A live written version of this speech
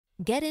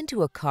Get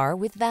into a car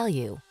with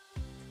value.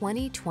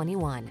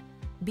 2021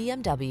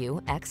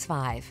 BMW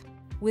X5.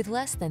 With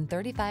less than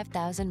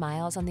 35,000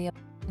 miles on the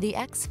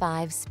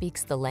X5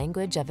 speaks the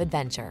language of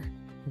adventure.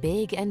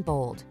 Big and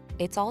bold,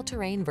 its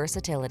all-terrain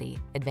versatility,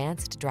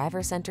 advanced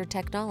driver-centered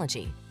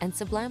technology, and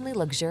sublimely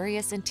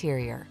luxurious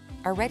interior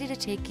are ready to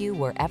take you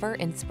wherever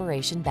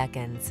inspiration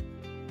beckons.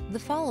 The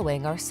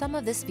following are some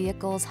of this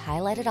vehicle's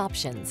highlighted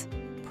options: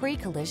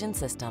 pre-collision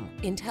system,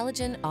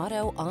 intelligent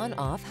auto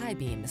on-off high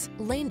beams,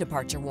 lane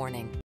departure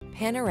warning,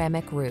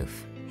 panoramic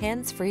roof,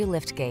 hands-free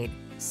liftgate,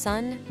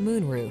 sun,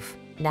 moon roof,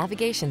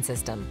 navigation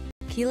system,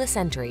 keyless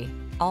entry,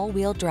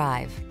 all-wheel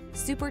drive,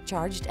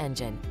 supercharged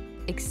engine.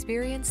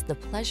 Experience the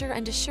pleasure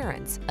and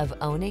assurance of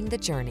owning the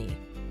journey.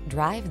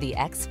 Drive the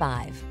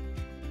X5.